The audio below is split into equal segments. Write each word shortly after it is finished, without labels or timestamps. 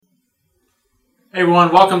Hey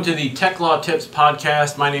everyone, welcome to the Tech Law Tips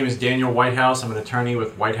podcast. My name is Daniel Whitehouse. I'm an attorney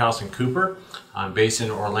with Whitehouse & Cooper. I'm based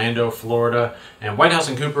in Orlando, Florida, and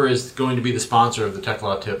Whitehouse & Cooper is going to be the sponsor of the Tech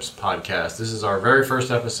Law Tips podcast. This is our very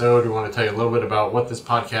first episode. We want to tell you a little bit about what this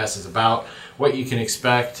podcast is about, what you can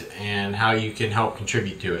expect, and how you can help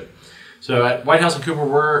contribute to it. So at Whitehouse & Cooper,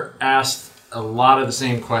 we're asked a lot of the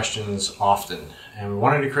same questions often, and we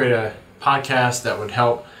wanted to create a podcast that would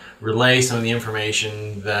help relay some of the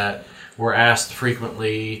information that we're asked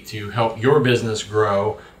frequently to help your business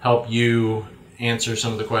grow, help you answer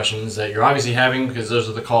some of the questions that you're obviously having, because those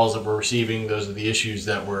are the calls that we're receiving, those are the issues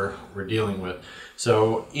that we're dealing with.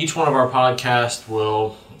 So each one of our podcasts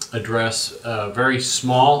will address a very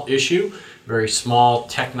small issue, very small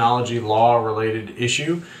technology law related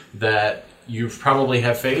issue that you probably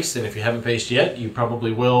have faced, and if you haven't faced yet, you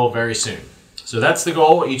probably will very soon. So that's the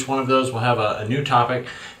goal. Each one of those will have a new topic.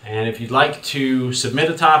 And if you'd like to submit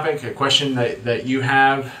a topic, a question that you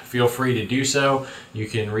have, feel free to do so. You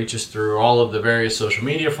can reach us through all of the various social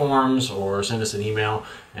media forums or send us an email,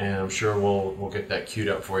 and I'm sure we'll get that queued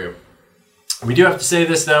up for you. We do have to say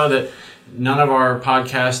this, though, that none of our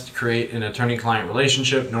podcasts create an attorney-client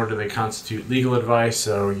relationship, nor do they constitute legal advice,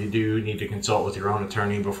 so you do need to consult with your own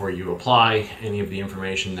attorney before you apply any of the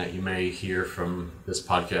information that you may hear from this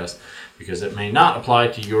podcast, because it may not apply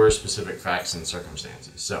to your specific facts and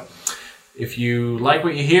circumstances. So if you like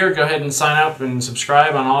what you hear, go ahead and sign up and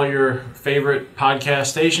subscribe on all your favorite podcast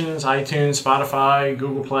stations, iTunes, Spotify,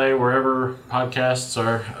 Google Play, wherever podcasts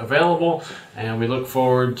are available. And we look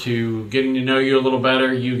forward to getting to know you a little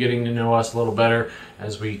better, you getting to know us a little better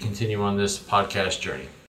as we continue on this podcast journey.